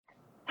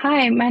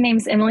Hi, my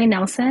name's Emily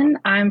Nelson.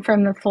 I'm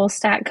from the Full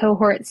Stack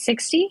Cohort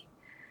 60.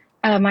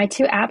 My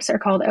two apps are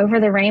called Over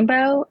the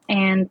Rainbow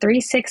and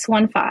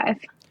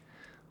 3615.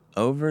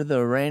 Over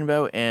the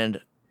Rainbow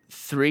and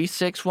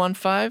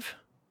 3615?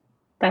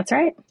 That's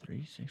right.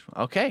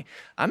 361. Okay.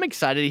 I'm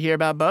excited to hear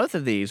about both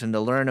of these and to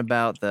learn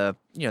about the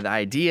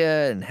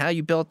idea and how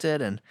you built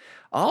it and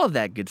all of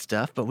that good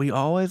stuff, but we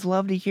always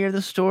love to hear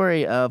the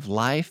story of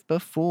life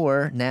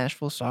before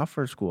Nashville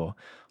Software School.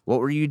 What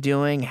were you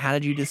doing? How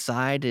did you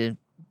decide to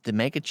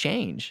make a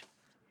change?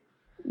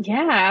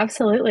 Yeah,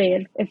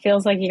 absolutely. It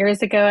feels like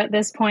years ago at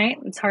this point.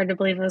 It's hard to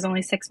believe it was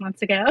only 6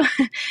 months ago.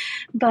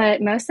 But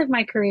most of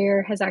my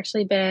career has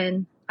actually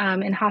been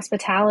in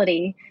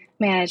hospitality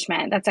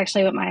management. That's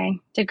actually what my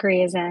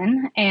degree is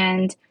in.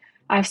 And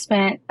I've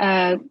spent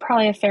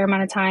probably a fair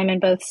amount of time in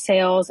both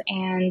sales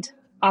and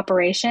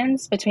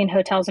operations between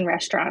hotels and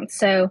restaurants.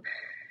 So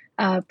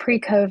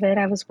pre-COVID,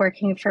 I was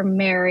working for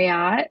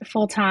Marriott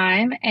full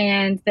time,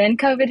 and then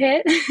COVID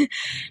hit.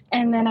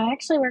 And then I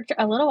actually worked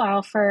a little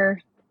while for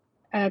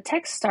a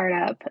tech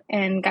startup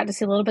and got to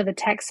see a little bit of the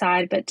tech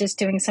side, but just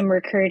doing some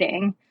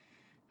recruiting.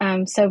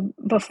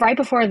 Right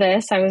before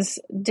this, I was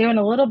doing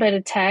a little bit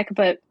of tech,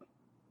 but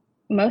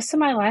most of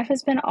my life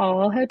has been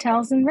all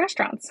hotels and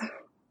restaurants.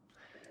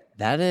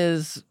 That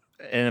is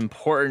an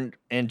important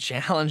and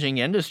challenging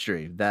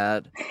industry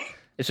that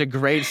it's a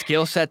great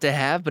skill set to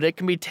have, but it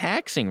can be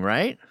taxing,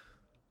 right?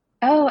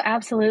 Oh,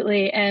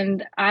 absolutely.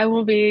 And I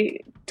will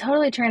be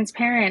totally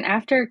transparent.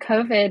 After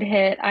COVID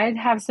hit, I'd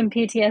have some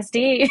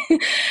PTSD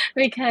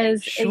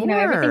because, everything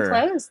Sure.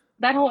 closed.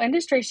 That whole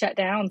industry shut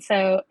down.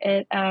 So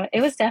it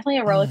was definitely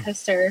a roller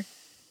coaster.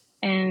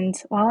 And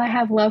while I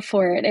have love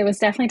for it, it was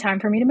definitely time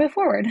for me to move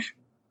forward.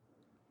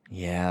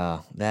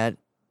 Yeah, that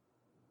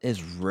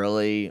is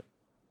really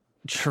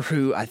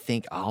true. I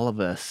think all of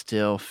us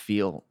still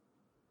feel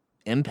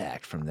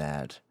impact from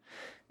that.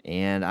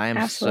 And I am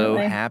so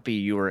Absolutely. happy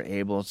you were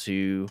able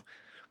to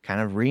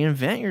kind of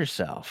reinvent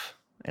yourself.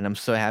 And I'm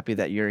so happy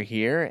that you're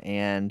here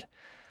and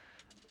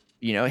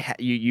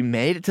you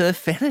made it to the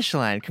finish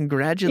line.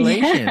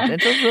 Congratulations. Yeah.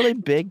 It's a really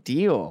big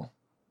deal.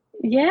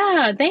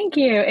 Yeah, thank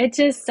you. It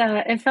just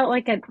it felt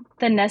like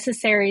the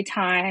necessary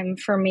time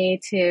for me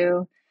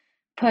to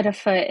put a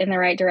foot in the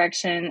right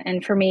direction.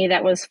 And for me,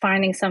 that was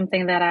finding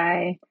something that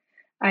I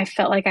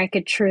felt like I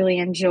could truly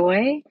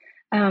enjoy,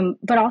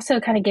 but also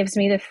kind of gives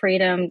me the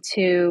freedom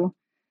to,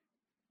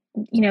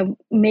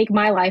 make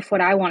my life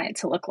what I want it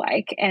to look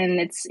like. And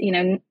it's,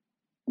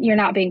 you're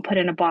not being put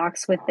in a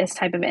box with this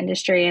type of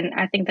industry. And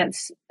I think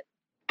that's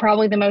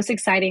probably the most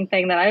exciting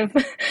thing that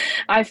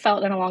I've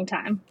felt in a long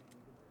time.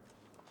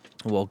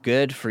 Well,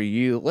 good for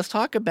you. Let's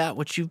talk about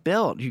what you've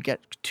built. You got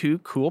two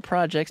cool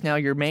projects now.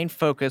 Your main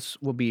focus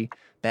will be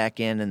back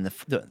in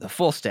the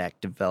full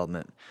stack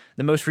development,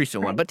 the most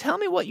recent one. Right. But tell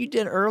me what you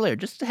did earlier,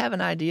 just to have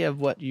an idea of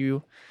what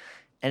you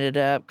ended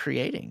up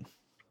creating.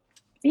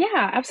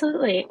 Yeah,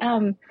 absolutely.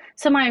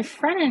 So my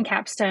front end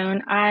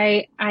capstone,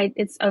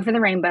 it's Over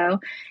the Rainbow,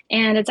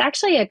 and it's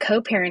actually a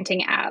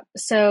co-parenting app.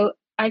 So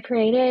I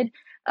created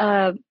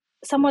a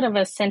somewhat of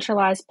a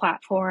centralized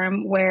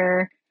platform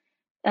where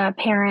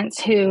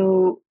parents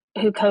who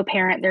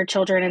co-parent their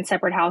children in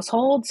separate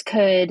households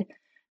could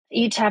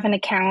each have an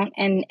account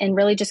and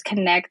really just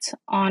connect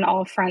on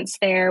all fronts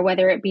there,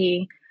 whether it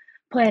be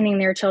planning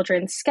their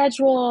children's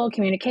schedule,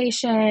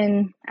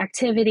 communication,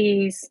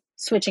 activities,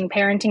 switching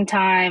parenting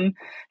time,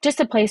 just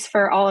a place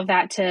for all of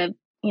that to,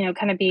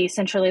 kind of be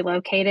centrally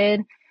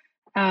located.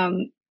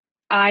 Um,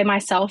 I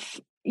myself,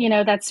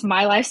 that's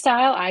my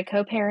lifestyle. I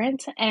co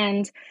parent,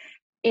 and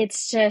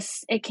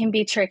it can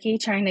be tricky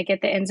trying to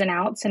get the ins and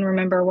outs and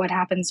remember what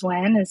happens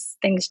when as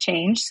things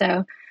change.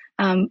 So,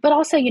 but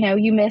also,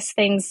 you miss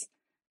things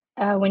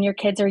when your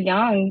kids are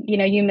young.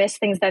 You miss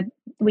things that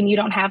when you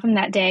don't have them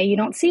that day, you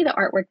don't see the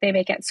artwork they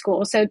make at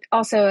school. So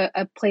also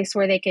a place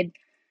where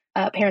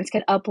parents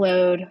could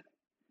upload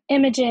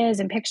images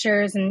and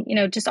pictures and,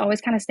 just always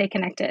kind of stay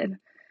connected.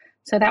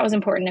 So that was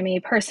important to me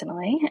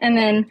personally. And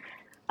then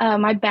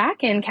my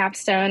back end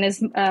capstone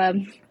is a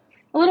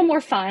little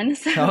more fun.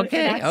 So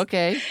Okay, that's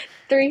okay.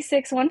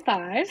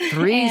 3615. And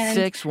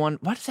 361.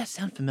 Why does that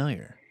sound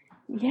familiar?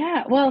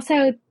 yeah, well,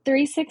 so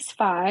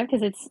 365,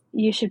 because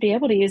you should be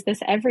able to use this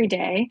every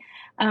day.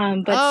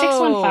 But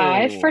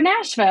 615 for Oh,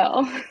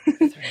 Nashville.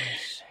 361.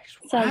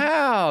 So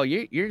Wow,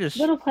 you're just.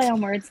 little play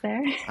on words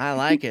there. I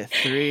like it.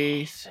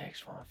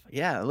 361.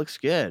 Yeah, it looks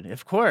good.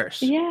 Of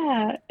course.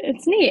 Yeah,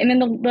 it's neat. And then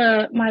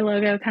the my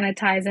logo kind of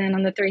ties in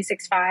on the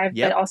 365, but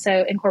Yep.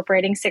 also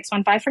incorporating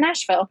 615 for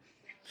Nashville.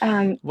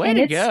 Way And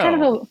to it's kind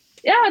go. of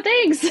yeah,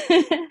 thanks.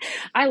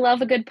 I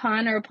love a good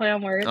pun or a play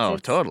on words. Oh,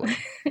 totally.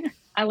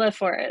 I live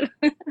for it.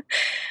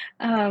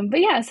 But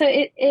yeah, so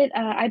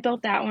I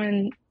built that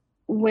one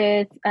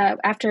with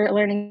after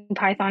learning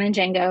Python and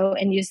Django,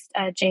 and used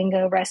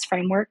Django REST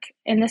framework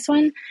in this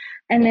one,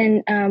 and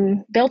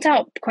then built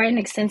out quite an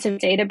extensive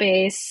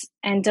database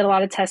and did a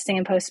lot of testing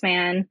in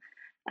Postman.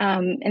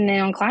 And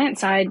then on client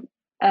side,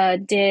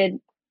 did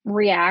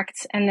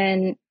React, and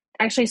then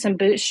actually some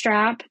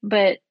Bootstrap,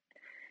 but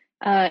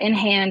in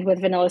hand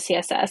with vanilla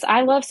CSS.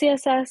 I love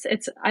CSS.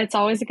 It's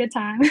always a good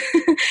time.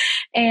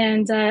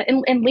 And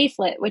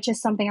Leaflet, which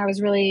is something I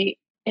was really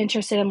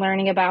interested in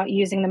learning about,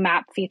 using the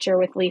map feature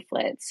with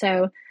Leaflet.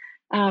 So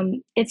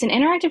it's an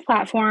interactive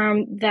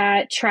platform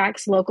that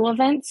tracks local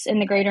events in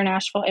the greater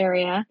Nashville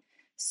area.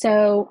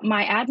 So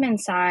my admin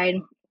side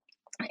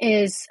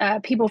is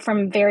people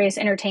from various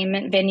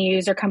entertainment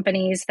venues or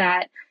companies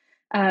that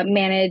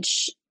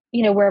manage,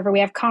 wherever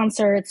we have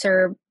concerts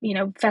or,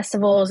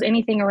 festivals,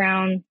 anything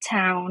around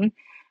town.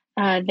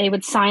 They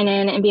would sign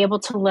in and be able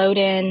to load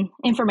in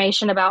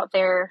information about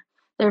their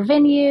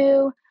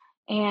venue,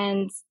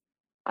 and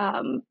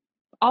um,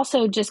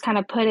 also just kind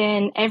of put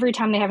in, every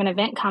time they have an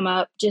event come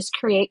up, just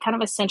create kind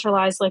of a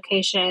centralized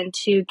location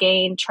to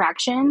gain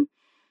traction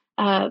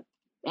uh,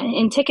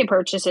 in ticket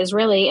purchases,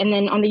 really. And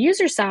then on the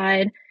user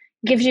side,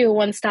 gives you a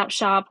one-stop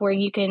shop where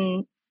you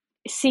can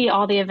see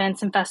all the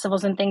events and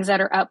festivals and things that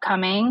are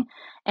upcoming,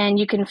 and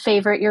you can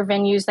favorite your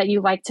venues that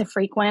you like to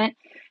frequent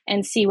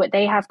and see what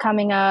they have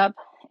coming up.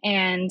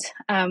 And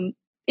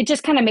it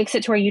just kind of makes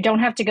it to where you don't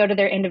have to go to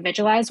their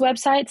individualized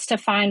websites to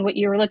find what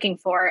you're looking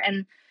for.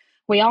 And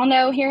we all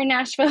know here in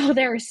Nashville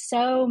there are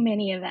so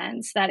many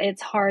events that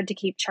it's hard to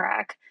keep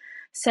track.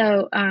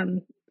 So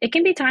it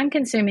can be time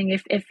consuming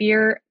if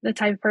you're the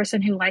type of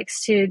person who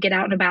likes to get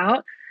out and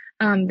about.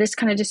 This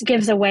kind of just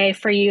gives a way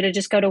for you to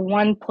just go to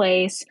one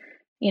place,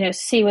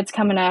 see what's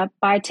coming up,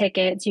 buy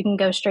tickets. You can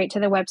go straight to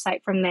the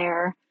website from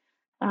there.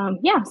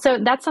 Yeah, so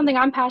that's something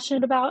I'm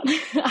passionate about.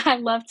 I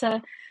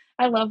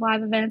love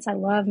live events. I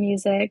love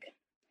music,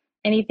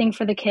 anything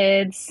for the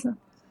kids.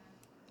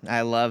 I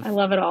I love,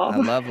 love it all. I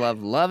love,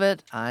 love, love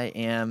it. I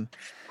am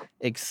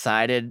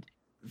excited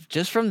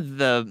just from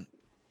the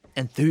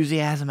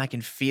enthusiasm I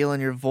can feel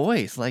in your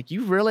voice. Like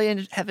you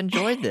really have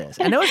enjoyed this.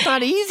 I know it's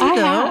not easy I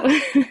though.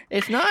 have.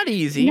 It's not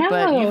easy,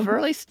 but you've No,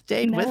 really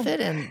stayed with no. it,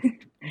 and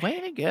way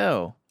to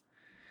go.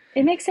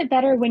 It makes it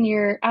better when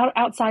you're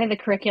outside of the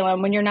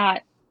curriculum, when you're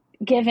not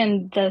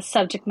given the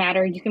subject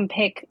matter. You can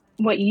pick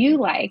what you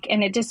like,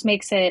 and it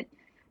makes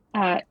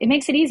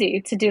it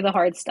easy to do the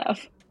hard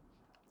stuff.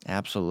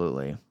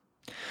 Absolutely.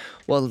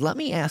 Well, let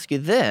me ask you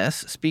this.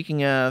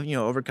 Speaking of,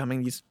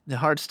 overcoming the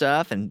hard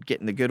stuff and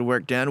getting the good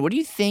work done, what do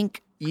you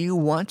think you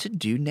want to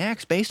do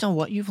next based on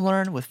what you've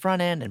learned with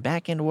front end and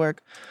back end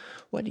work?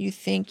 What do you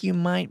think you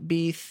might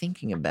be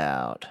thinking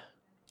about?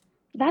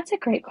 That's a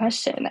great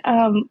question.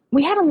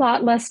 We had a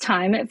lot less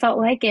time, it felt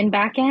like, in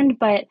back end,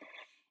 but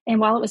and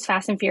while it was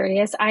fast and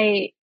furious,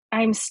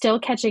 I'm still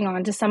catching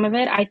on to some of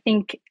it. I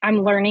think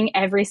I'm learning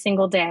every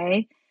single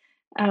day,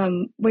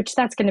 which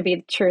that's going to be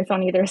the truth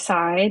on either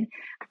side.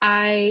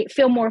 I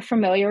feel more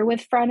familiar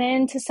with front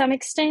end to some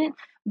extent,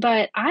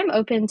 but I'm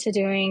open to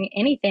doing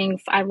anything.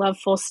 I love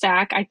full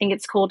stack. I think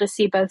it's cool to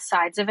see both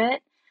sides of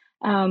it.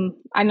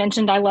 I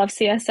mentioned I love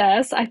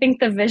CSS. I think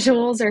the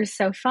visuals are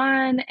so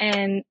fun.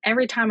 And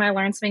every time I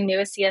learn something new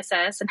with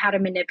CSS and how to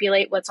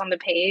manipulate what's on the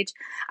page,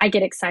 I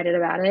get excited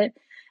about it.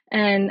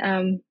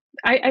 And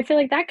I feel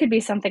like that could be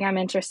something I'm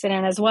interested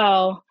in as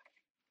well.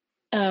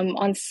 I'm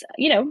kind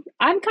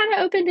of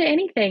open to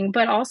anything,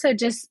 but also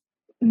just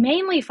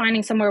mainly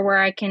finding somewhere where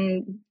I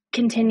can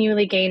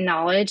continually gain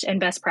knowledge and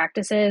best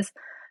practices,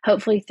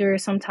 hopefully through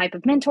some type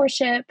of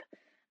mentorship.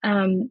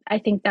 I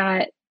think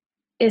that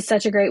is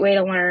such a great way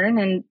to learn,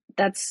 and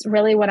that's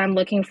really what I'm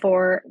looking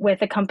for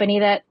with a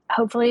company that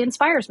hopefully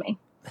inspires me.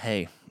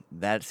 Hey,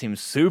 that seems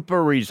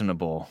super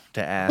reasonable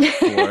to ask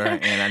for.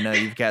 And I know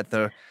you've got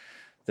the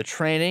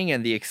training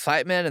and the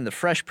excitement and the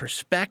fresh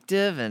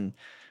perspective and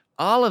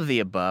all of the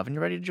above, and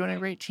you're ready to join a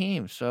great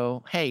team.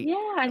 So, hey, Yeah,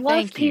 I love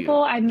thank you.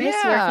 people. I miss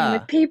working Yeah.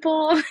 with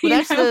people, Well,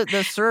 that's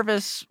the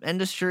service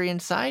industry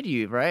inside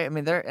you, right? I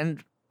mean,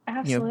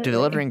 Absolutely.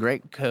 delivering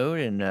great code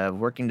and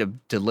working to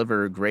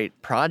deliver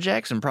great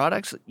projects and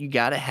products. You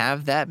got to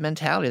have that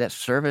mentality, that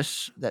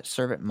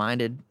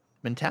servant-minded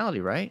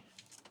mentality, right?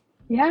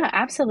 Yeah,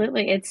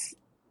 absolutely.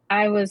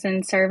 I was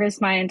in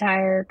service my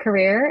entire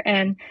career,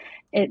 and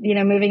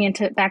moving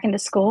into back into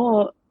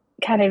school,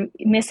 kind of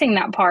missing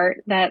that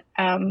part that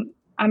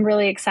I'm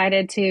really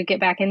excited to get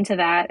back into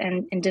that,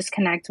 and just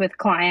connect with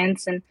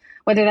clients, and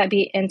whether that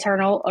be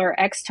internal or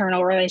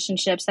external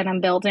relationships that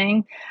I'm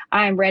building,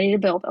 I'm ready to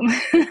build them.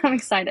 I'm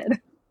excited.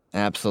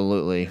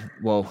 Absolutely.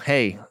 Well,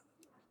 hey,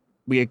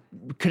 we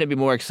couldn't be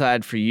more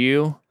excited for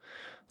you.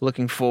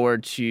 Looking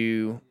forward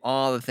to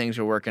all the things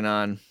we're working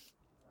on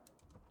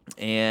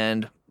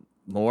and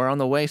more on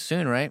the way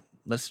soon, right?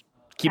 Let's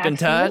keep in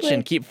touch and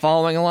Absolutely. keep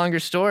following along your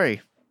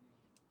story.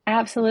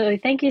 Absolutely.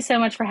 Thank you so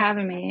much for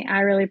having me. I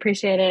really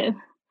appreciate it.